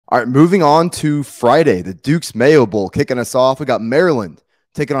All right, moving on to Friday, the Duke's Mayo Bowl kicking us off. We got Maryland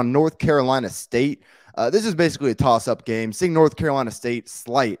taking on North Carolina State. This is basically a toss-up game. Seeing North Carolina State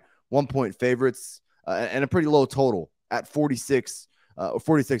slight 1-point favorites and a pretty low total at 46 or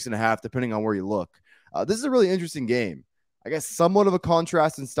 46 and a half, depending on where you look. This is a really interesting game. I guess somewhat of a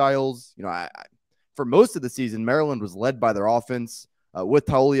contrast in styles. For most of the season, Maryland was led by their offense with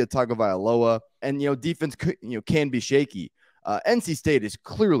Taulia Tagovailoa, and defense can be shaky. NC State is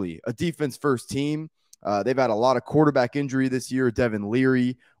clearly a defense-first team. They've had a lot of quarterback injury this year. Devin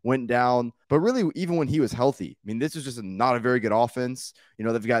Leary went down, but really, even when he was healthy, I mean, this is just not a very good offense.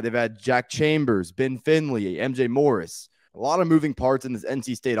 They've had Jack Chambers, Ben Finley, MJ Morris, a lot of moving parts in this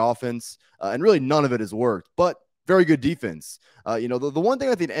NC State offense, and really none of it has worked. But very good defense. The one thing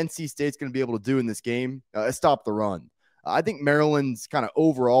I think NC State's going to be able to do in this game is stop the run. I think Maryland's kind of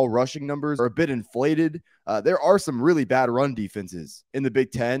overall rushing numbers are a bit inflated. There are some really bad run defenses in the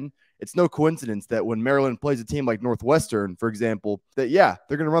Big Ten. It's no coincidence that when Maryland plays a team like Northwestern, for example, they're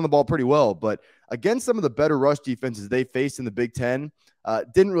going to run the ball pretty well. But against some of the better rush defenses they faced in the Big Ten,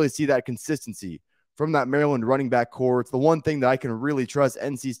 didn't really see that consistency from that Maryland running back core. It's the one thing that I can really trust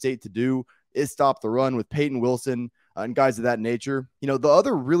NC State to do is stop the run with Peyton Wilson and guys of that nature. The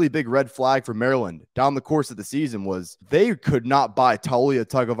other really big red flag for Maryland down the course of the season was they could not buy Taulia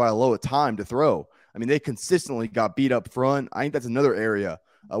Tagovailoa time to throw. I mean, they consistently got beat up front. I think that's another area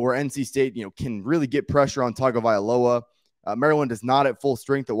where NC State, can really get pressure on Tagovailoa. Maryland is not at full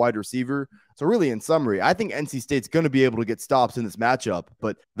strength at wide receiver. So really, in summary, I think NC State's going to be able to get stops in this matchup,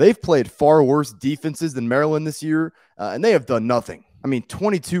 but they've played far worse defenses than Maryland this year, and they have done nothing. I mean,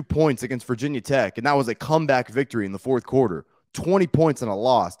 22 points against Virginia Tech, and that was a comeback victory in the fourth quarter. 20 points and a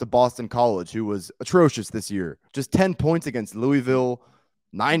loss to Boston College, who was atrocious this year. Just 10 points against Louisville,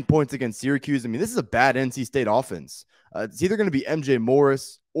 9 points against Syracuse. I mean, this is a bad NC State offense. It's either going to be MJ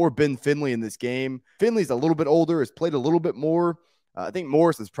Morris or Ben Finley in this game. Finley's a little bit older, has played a little bit more. I think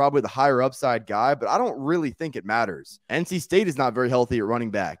Morris is probably the higher upside guy, but I don't really think it matters. NC State is not very healthy at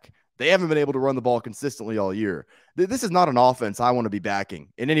running back. They haven't been able to run the ball consistently all year. This is not an offense I want to be backing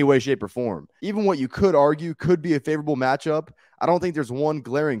in any way, shape, or form. Even what you could argue could be a favorable matchup, I don't think there's one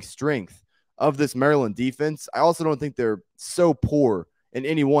glaring strength of this Maryland defense. I also don't think they're so poor in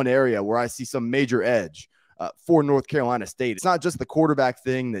any one area where I see some major edge for North Carolina State. It's not just the quarterback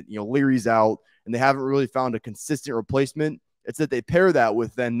thing that, Leary's out and they haven't really found a consistent replacement. It's that they pair that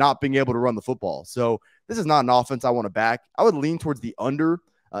with then not being able to run the football. So this is not an offense I want to back. I would lean towards the under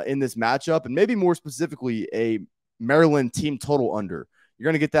in this matchup, and maybe more specifically a Maryland team total under. You're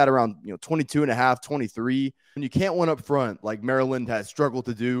going to get that around 22 and a half, 23. And you can't win up front like Maryland has struggled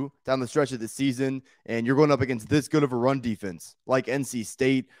to do down the stretch of the season, and you're going up against this good of a run defense like NC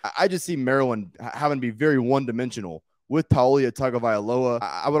State. I just see Maryland having to be very one-dimensional with Taulia Tagovailoa.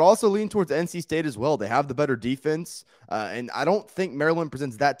 I would also lean towards NC State as well. They have the better defense, and I don't think Maryland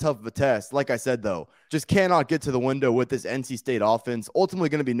presents that tough of a test. Like I said, though, just cannot get to the window with this NC State offense. Ultimately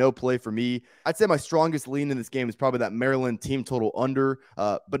going to be no play for me. I'd say my strongest lean in this game is probably that Maryland team total under,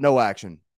 but no action